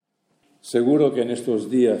Seguro que en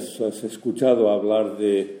estos días has escuchado hablar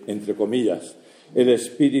de, entre comillas, el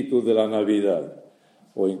espíritu de la Navidad,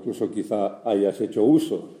 o incluso quizá hayas hecho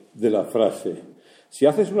uso de la frase. Si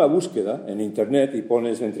haces una búsqueda en Internet y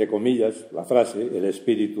pones entre comillas la frase, el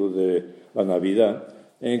espíritu de la Navidad,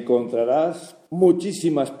 encontrarás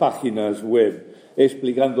muchísimas páginas web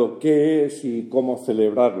explicando qué es y cómo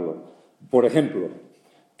celebrarlo. Por ejemplo,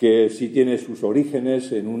 que si tiene sus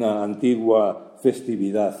orígenes en una antigua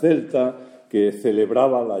festividad celta que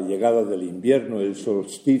celebraba la llegada del invierno, el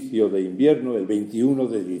solsticio de invierno, el 21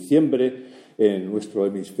 de diciembre en nuestro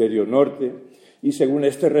hemisferio norte. Y según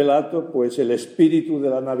este relato, pues el espíritu de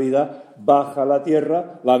la Navidad baja a la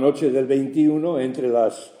tierra la noche del 21 entre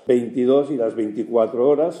las 22 y las 24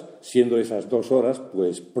 horas, siendo esas 2 horas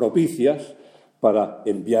pues propicias para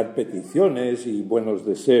enviar peticiones y buenos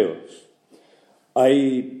deseos.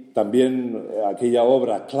 Hay también aquella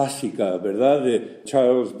obra clásica, ¿verdad?, de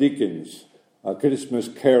Charles Dickens, A Christmas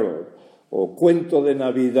Carol, o Cuento de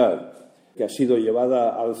Navidad, que ha sido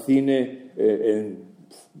llevada al cine en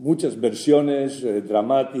muchas versiones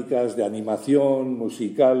dramáticas, de animación,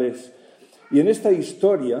 musicales. Y en esta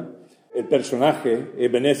historia, el personaje,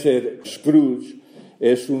 Ebenezer Scrooge,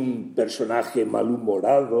 es un personaje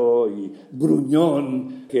malhumorado y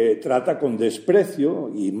gruñón que trata con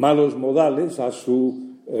desprecio y malos modales a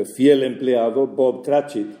su fiel empleado Bob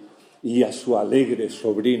Cratchit y a su alegre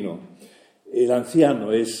sobrino. El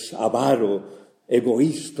anciano es avaro,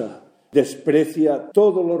 egoísta, desprecia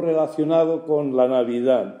todo lo relacionado con la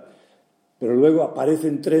Navidad. Pero luego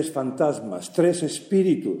aparecen 3 fantasmas, 3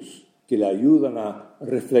 espíritus que le ayudan a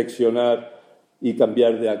reflexionar y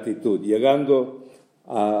cambiar de actitud, llegando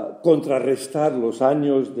a contrarrestar los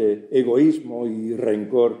años de egoísmo y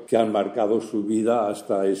rencor que han marcado su vida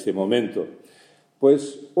hasta ese momento.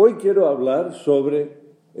 Pues hoy quiero hablar sobre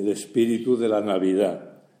el espíritu de la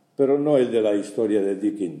Navidad, pero no el de la historia de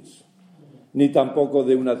Dickens, ni tampoco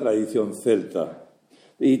de una tradición celta.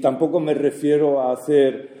 Y tampoco me refiero a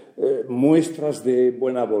hacer muestras de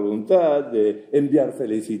buena voluntad, de enviar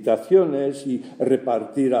felicitaciones y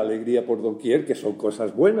repartir alegría por doquier, que son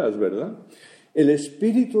cosas buenas, ¿verdad? El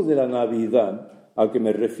espíritu de la Navidad al que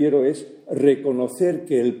me refiero es reconocer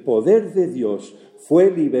que el poder de Dios fue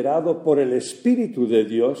liberado por el Espíritu de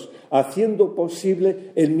Dios, haciendo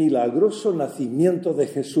posible el milagroso nacimiento de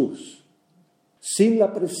Jesús. Sin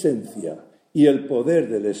la presencia y el poder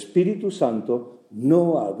del Espíritu Santo,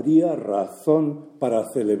 no habría razón para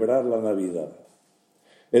celebrar la Navidad.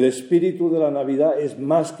 El espíritu de la Navidad es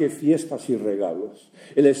más que fiestas y regalos.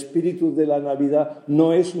 El espíritu de la Navidad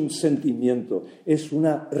no es un sentimiento, es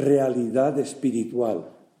una realidad espiritual.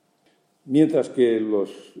 Mientras que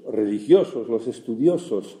los religiosos, los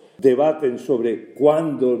estudiosos, debaten sobre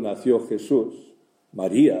cuándo nació Jesús,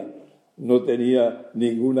 María no tenía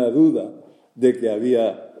ninguna duda de que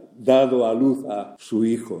había dado a luz a su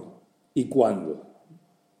hijo. ¿Y cuándo?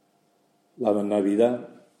 La Navidad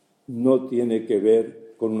no tiene que ver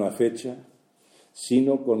con una fecha,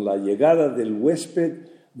 sino con la llegada del huésped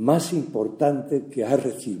más importante que ha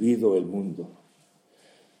recibido el mundo.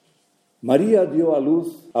 María dio a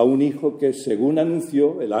luz a un hijo que, según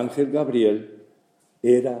anunció el ángel Gabriel,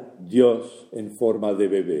 era Dios en forma de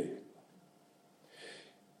bebé.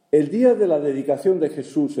 El día de la dedicación de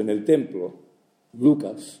Jesús en el templo,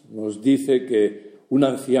 Lucas nos dice que un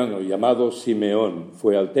anciano llamado Simeón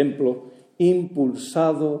fue al templo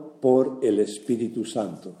impulsado por el Espíritu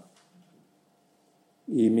Santo.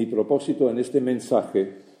 Y mi propósito en este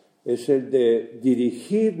mensaje es el de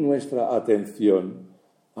dirigir nuestra atención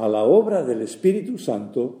a la obra del Espíritu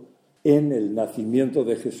Santo en el nacimiento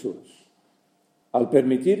de Jesús. Al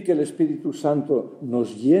permitir que el Espíritu Santo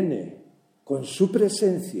nos llene con su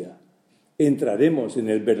presencia, entraremos en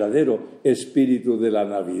el verdadero espíritu de la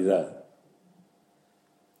Navidad.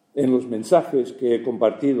 En los mensajes que he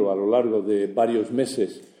compartido a lo largo de varios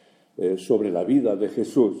meses sobre la vida de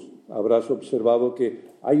Jesús, habrás observado que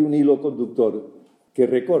hay un hilo conductor que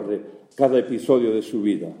recorre cada episodio de su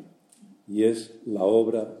vida, y es la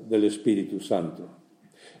obra del Espíritu Santo.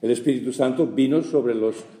 El Espíritu Santo vino sobre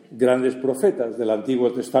los grandes profetas del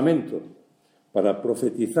Antiguo Testamento para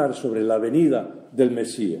profetizar sobre la venida del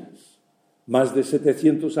Mesías. Más de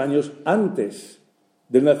 700 años antes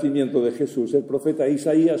del nacimiento de Jesús, el profeta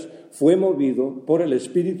Isaías fue movido por el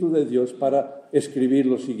Espíritu de Dios para escribir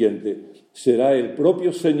lo siguiente: será el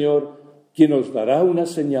propio Señor quien os dará una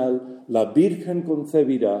señal, la Virgen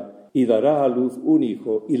concebirá y dará a luz un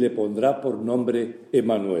hijo y le pondrá por nombre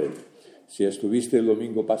Emmanuel. Si estuviste el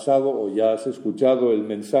domingo pasado o ya has escuchado el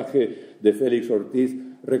mensaje de Félix Ortiz,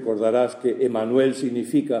 recordarás que Emmanuel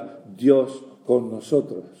significa Dios con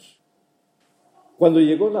nosotros. Cuando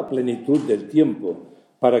llegó la plenitud del tiempo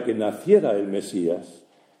para que naciera el Mesías,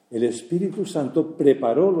 el Espíritu Santo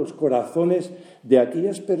preparó los corazones de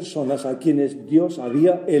aquellas personas a quienes Dios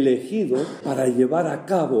había elegido para llevar a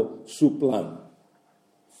cabo su plan.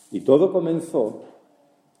 Y todo comenzó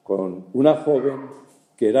con una joven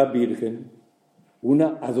que era virgen,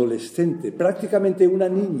 una adolescente, prácticamente una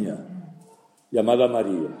niña, llamada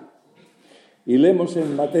María. Y leemos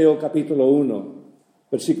en Mateo capítulo 1,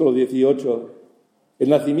 versículo 18, el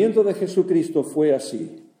nacimiento de Jesucristo fue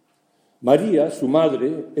así. María, su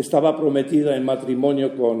madre, estaba prometida en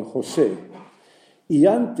matrimonio con José, y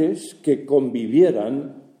antes que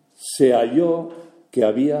convivieran, se halló que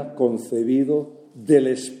había concebido del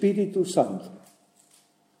Espíritu Santo.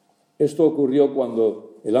 Esto ocurrió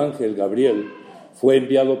cuando el ángel Gabriel fue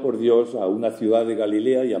enviado por Dios a una ciudad de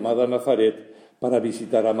Galilea llamada Nazaret para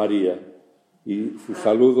visitar a María, y su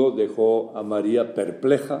saludo dejó a María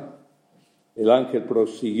perpleja. El ángel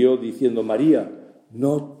prosiguió diciendo: María,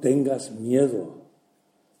 no tengas miedo,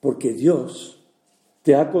 porque Dios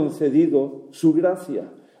te ha concedido su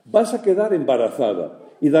gracia. Vas a quedar embarazada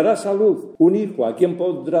y darás a luz un hijo a quien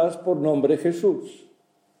pondrás por nombre Jesús.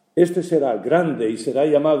 Este será grande y será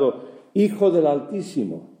llamado Hijo del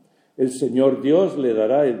Altísimo. El Señor Dios le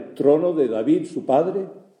dará el trono de David, su padre,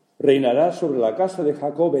 reinará sobre la casa de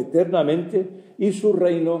Jacob eternamente y su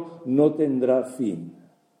reino no tendrá fin.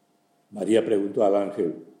 María preguntó al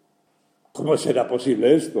ángel: ¿cómo será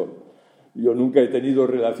posible esto? Yo nunca he tenido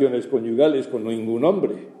relaciones conyugales con ningún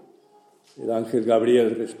hombre. El ángel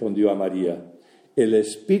Gabriel respondió a María: el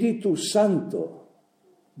Espíritu Santo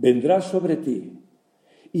vendrá sobre ti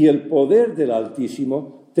y el poder del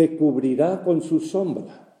Altísimo te cubrirá con su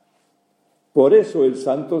sombra. Por eso el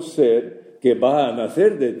santo ser que va a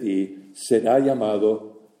nacer de ti será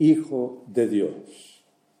llamado Hijo de Dios.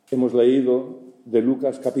 Hemos leído de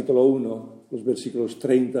Lucas capítulo 1, los versículos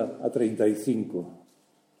 30 a 35.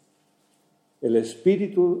 El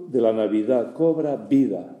espíritu de la Navidad cobra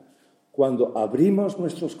vida cuando abrimos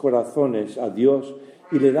nuestros corazones a Dios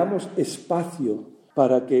y le damos espacio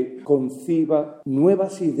para que conciba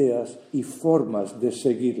nuevas ideas y formas de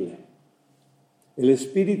seguirle. El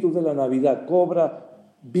espíritu de la Navidad cobra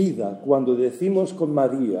vida cuando decimos con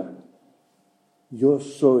María: yo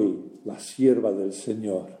soy la sierva del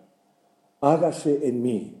Señor, hágase en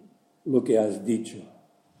mí lo que has dicho.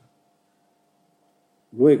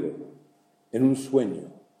 Luego, en un sueño,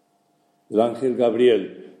 el ángel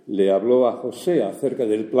Gabriel le habló a José acerca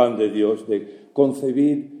del plan de Dios de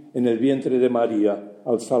concebir en el vientre de María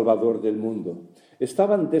al Salvador del mundo.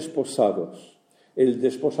 Estaban desposados. El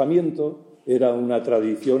desposamiento era una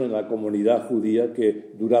tradición en la comunidad judía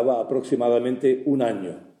que duraba aproximadamente un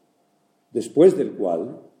año, después del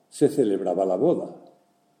cual se celebraba la boda.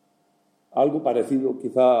 Algo parecido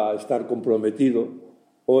quizá a estar comprometido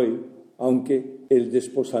hoy, aunque el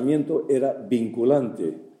desposamiento era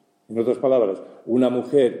vinculante. En otras palabras, una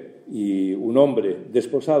mujer y un hombre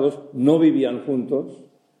desposados no vivían juntos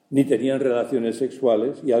ni tenían relaciones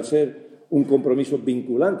sexuales, y al ser un compromiso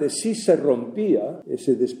vinculante, si se rompía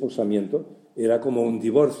ese desposamiento, era como un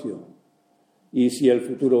divorcio. Y si el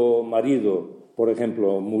futuro marido, por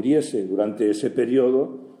ejemplo, muriese durante ese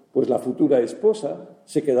periodo, pues la futura esposa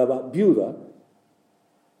se quedaba viuda,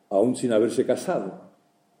 aún sin haberse casado.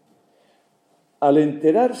 Al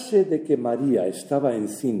enterarse de que María estaba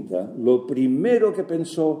encinta, lo primero que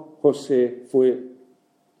pensó José fue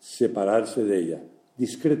separarse de ella,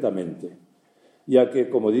 discretamente, ya que,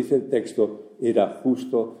 como dice el texto, era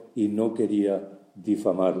justo y no quería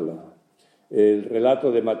difamarla. El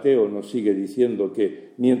relato de Mateo nos sigue diciendo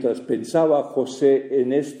que mientras pensaba José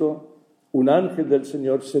en esto, un ángel del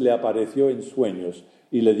Señor se le apareció en sueños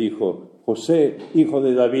y le dijo: José, hijo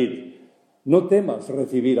de David, no temas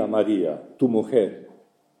recibir a María, tu mujer,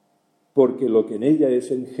 porque lo que en ella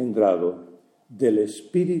es engendrado del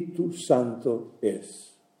Espíritu Santo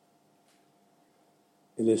es.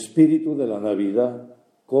 El espíritu de la Navidad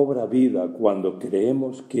cobra vida cuando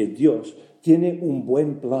creemos que Dios tiene un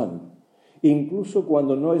buen plan, incluso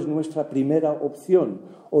cuando no es nuestra primera opción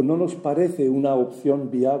o no nos parece una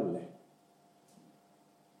opción viable.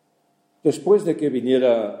 Después de que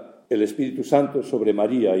viniera el Espíritu Santo sobre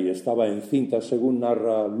María y estaba encinta, según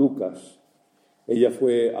narra Lucas, ella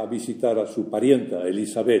fue a visitar a su parienta,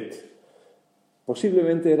 Elizabeth.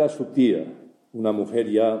 Posiblemente era su tía, una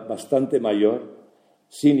mujer ya bastante mayor,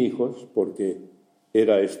 sin hijos, porque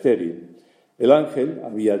era estéril. El ángel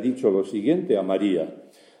había dicho lo siguiente a María: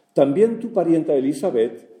 también tu parienta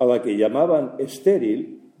Elizabeth, a la que llamaban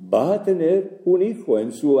estéril, va a tener un hijo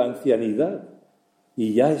en su ancianidad,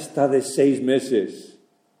 y ya está de 6 meses.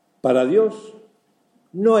 Para Dios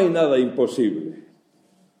no hay nada imposible.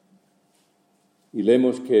 Y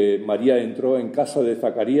leemos que María entró en casa de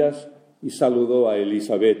Zacarías y saludó a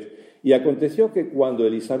Elisabet. Y aconteció que cuando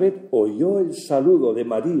Elisabet oyó el saludo de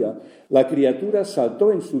María, la criatura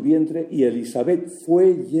saltó en su vientre y Elisabet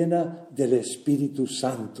fue llena del Espíritu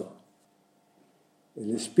Santo.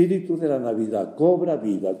 El Espíritu de la Navidad cobra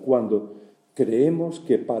vida cuando creemos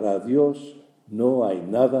que para Dios no hay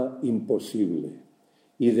nada imposible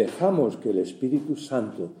y dejamos que el Espíritu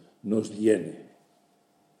Santo nos llene.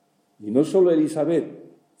 Y no solo Elisabet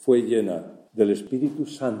fue llena del Espíritu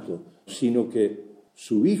Santo, sino que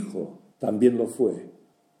su hijo también lo fue.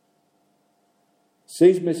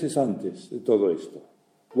 6 meses antes de todo esto,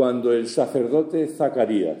 cuando el sacerdote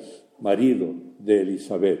Zacarías, marido de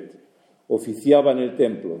Elisabet, oficiaba en el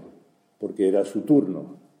templo, porque era su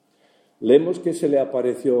turno, leemos que se le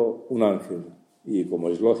apareció un ángel. Y como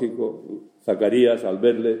es lógico, Zacarías al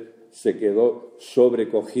verle se quedó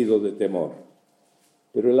sobrecogido de temor.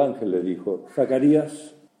 Pero el ángel le dijo: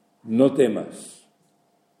 Zacarías, no temas,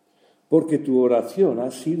 porque tu oración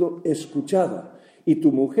ha sido escuchada y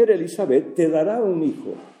tu mujer Elisabet te dará un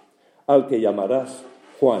hijo, al que llamarás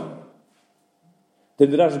Juan.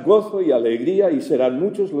 Tendrás gozo y alegría y serán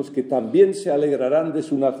muchos los que también se alegrarán de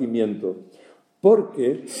su nacimiento,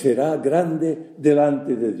 porque será grande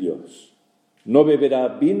delante de Dios. No beberá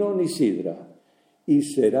vino ni sidra y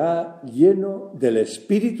será lleno del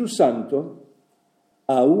Espíritu Santo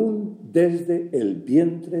aún desde el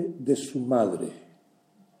vientre de su madre.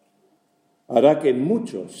 Hará que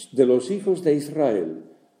muchos de los hijos de Israel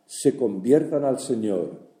se conviertan al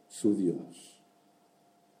Señor, su Dios.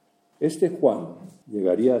 Este Juan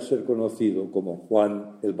llegaría a ser conocido como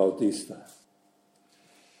Juan el Bautista.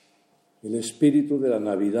 El espíritu de la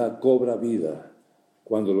Navidad cobra vida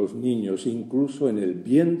cuando los niños, incluso en el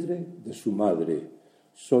vientre de su madre,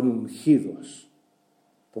 son ungidos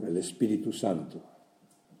por el Espíritu Santo.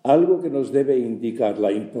 Algo que nos debe indicar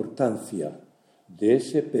la importancia de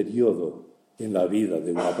ese periodo en la vida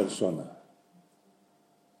de una persona.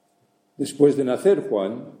 Después de nacer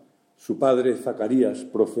Juan, su padre Zacarías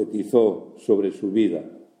profetizó sobre su vida.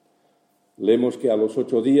 Leemos que a los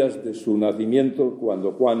 8 días de su nacimiento,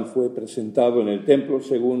 cuando Juan fue presentado en el templo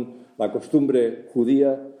según la costumbre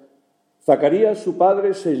judía, Zacarías, su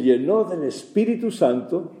padre, se llenó del Espíritu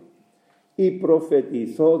Santo y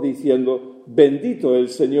profetizó diciendo: bendito el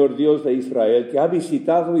Señor Dios de Israel, que ha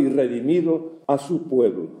visitado y redimido a su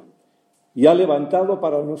pueblo y ha levantado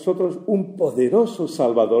para nosotros un poderoso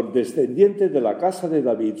Salvador, descendiente de la casa de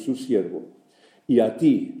David, su siervo. Y a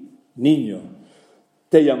ti, niño,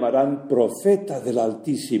 te llamarán profeta del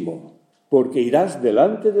Altísimo, porque irás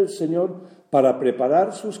delante del Señor para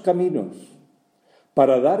preparar sus caminos,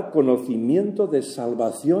 para dar conocimiento de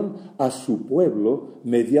salvación a su pueblo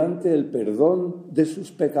mediante el perdón de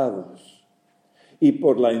sus pecados. Y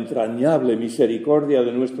por la entrañable misericordia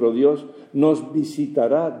de nuestro Dios nos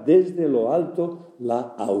visitará desde lo alto la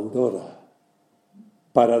aurora,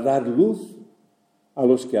 para dar luz a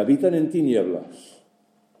los que habitan en tinieblas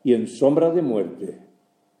y en sombra de muerte,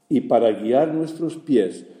 y para guiar nuestros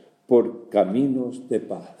pies por caminos de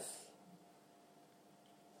paz.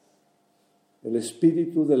 El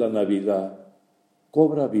espíritu de la Navidad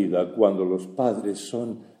cobra vida cuando los padres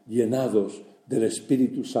son llenados del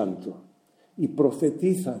Espíritu Santo y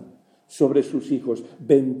profetizan sobre sus hijos,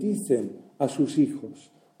 bendicen a sus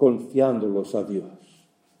hijos, confiándolos a Dios.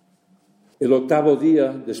 El 8º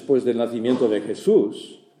día después del nacimiento de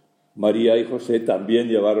Jesús, María y José también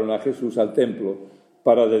llevaron a Jesús al templo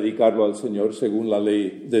para dedicarlo al Señor según la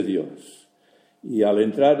ley de Dios. Y al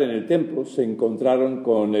entrar en el templo se encontraron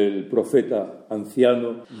con el profeta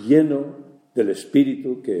anciano lleno del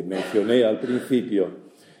Espíritu que mencioné al principio.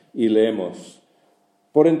 Y leemos: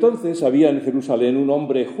 por entonces había en Jerusalén un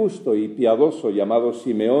hombre justo y piadoso llamado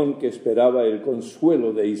Simeón, que esperaba el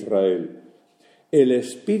consuelo de Israel. El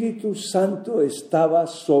Espíritu Santo estaba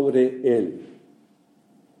sobre él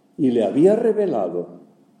y le había revelado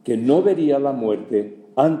que no vería la muerte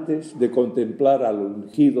antes de contemplar al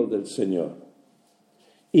ungido del Señor.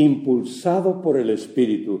 Impulsado por el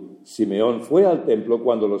Espíritu, Simeón fue al templo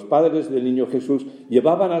cuando los padres del niño Jesús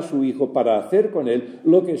llevaban a su hijo para hacer con él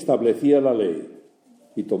lo que establecía la ley.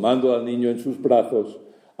 Y tomando al niño en sus brazos,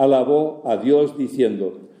 alabó a Dios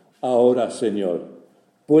diciendo: ahora, Señor,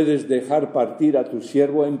 puedes dejar partir a tu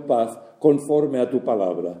siervo en paz conforme a tu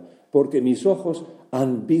palabra, porque mis ojos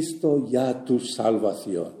han visto ya tu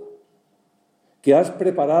salvación, que has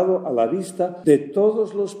preparado a la vista de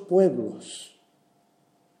todos los pueblos,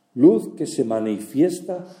 luz que se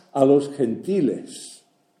manifiesta a los gentiles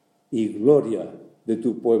y gloria de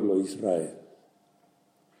tu pueblo Israel.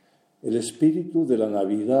 El espíritu de la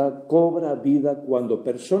Navidad cobra vida cuando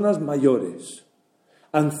personas mayores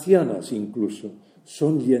ancianas incluso,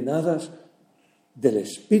 son llenadas del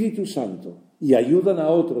Espíritu Santo y ayudan a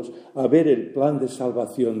otros a ver el plan de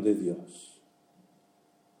salvación de Dios.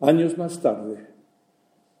 Años más tarde,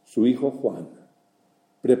 su hijo Juan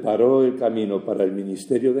preparó el camino para el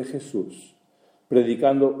ministerio de Jesús,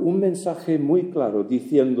 predicando un mensaje muy claro,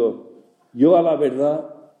 diciendo: yo a la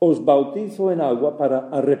verdad os bautizo en agua para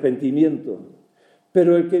arrepentimiento,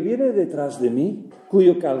 pero el que viene detrás de mí,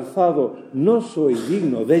 cuyo calzado no soy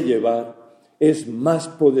digno de llevar, es más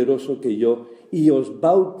poderoso que yo y os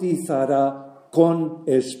bautizará con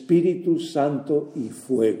Espíritu Santo y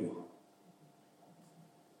fuego.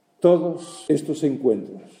 Todos estos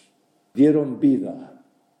encuentros dieron vida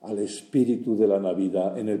al espíritu de la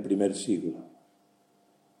Navidad en el primer siglo.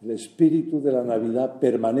 El espíritu de la Navidad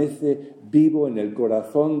permanece vivo en el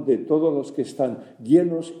corazón de todos los que están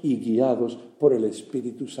llenos y guiados por el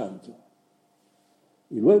Espíritu Santo.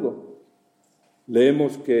 Y luego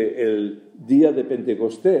leemos que el día de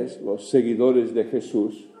Pentecostés, los seguidores de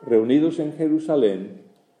Jesús, reunidos en Jerusalén,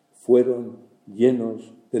 fueron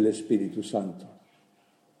llenos del Espíritu Santo.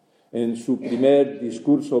 En su primer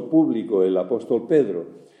discurso público, el apóstol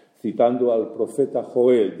Pedro, citando al profeta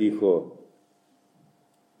Joel, dijo: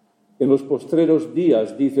 en los postreros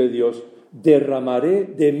días, dice Dios, derramaré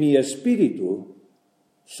de mi espíritu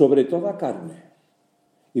sobre toda carne,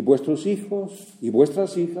 y vuestros hijos y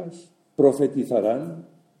vuestras hijas profetizarán,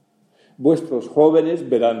 vuestros jóvenes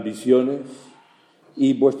verán visiones,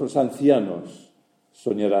 y vuestros ancianos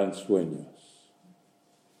soñarán sueños.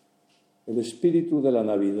 El espíritu de la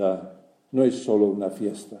Navidad no es solo una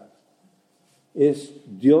fiesta, es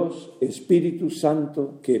Dios, Espíritu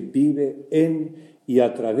Santo, que vive en y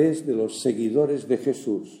a través de los seguidores de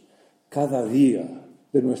Jesús cada día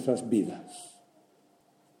de nuestras vidas.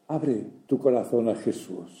 Abre tu corazón a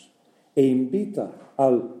Jesús e invita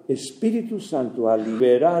al Espíritu Santo a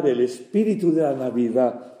liberar el espíritu de la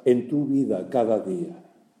Navidad en tu vida cada día.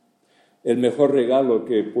 El mejor regalo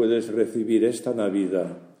que puedes recibir esta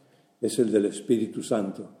Navidad es el del Espíritu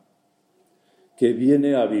Santo, que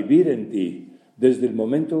viene a vivir en ti desde el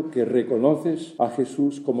momento que reconoces a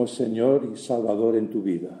Jesús como Señor y Salvador en tu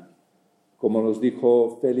vida. Como nos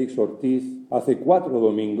dijo Félix Ortiz hace 4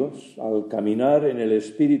 domingos, al caminar en el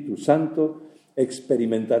Espíritu Santo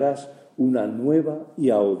experimentarás una nueva y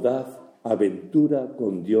audaz aventura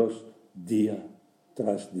con Dios día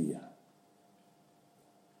tras día.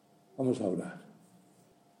 Vamos a orar.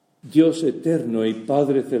 Dios eterno y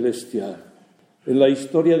Padre celestial, en la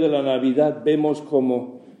historia de la Navidad vemos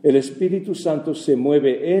cómo el Espíritu Santo se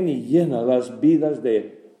mueve en y llena las vidas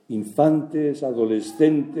de infantes,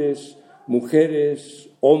 adolescentes, mujeres,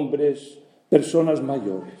 hombres, personas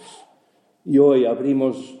mayores. Y hoy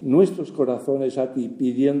abrimos nuestros corazones a ti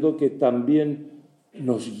pidiendo que también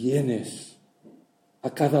nos llenes a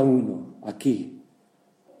cada uno aquí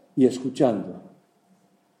y escuchando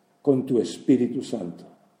con tu Espíritu Santo.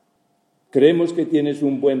 Creemos que tienes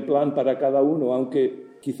un buen plan para cada uno, aunque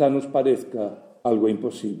quizá nos parezca algo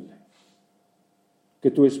imposible. Que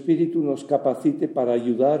tu Espíritu nos capacite para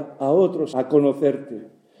ayudar a otros a conocerte.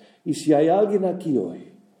 Y si hay alguien aquí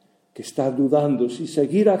hoy que está dudando si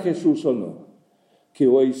seguir a Jesús o no, que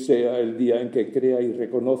hoy sea el día en que crea y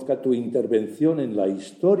reconozca tu intervención en la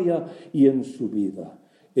historia y en su vida.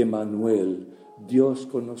 Emmanuel, Dios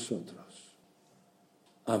con nosotros.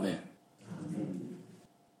 Amén.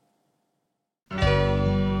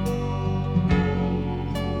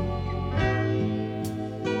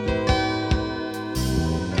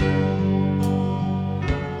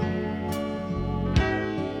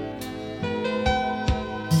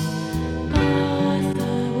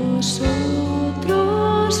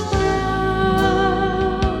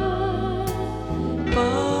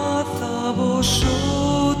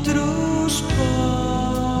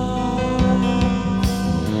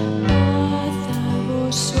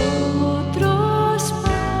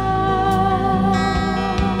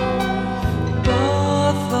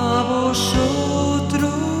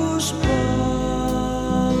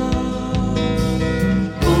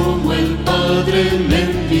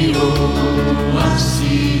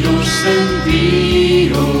 Así os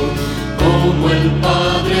envío, como el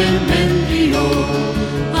Padre me envió,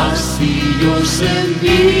 así os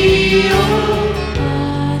envío.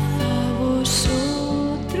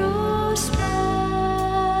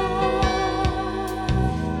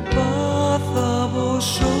 Paz a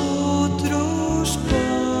vosotros, paz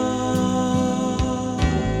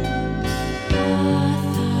a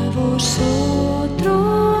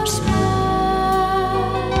vosotros,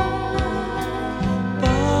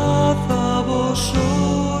 paz a vosotros,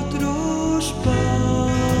 vosotros paz.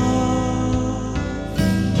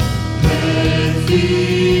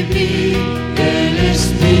 vivir.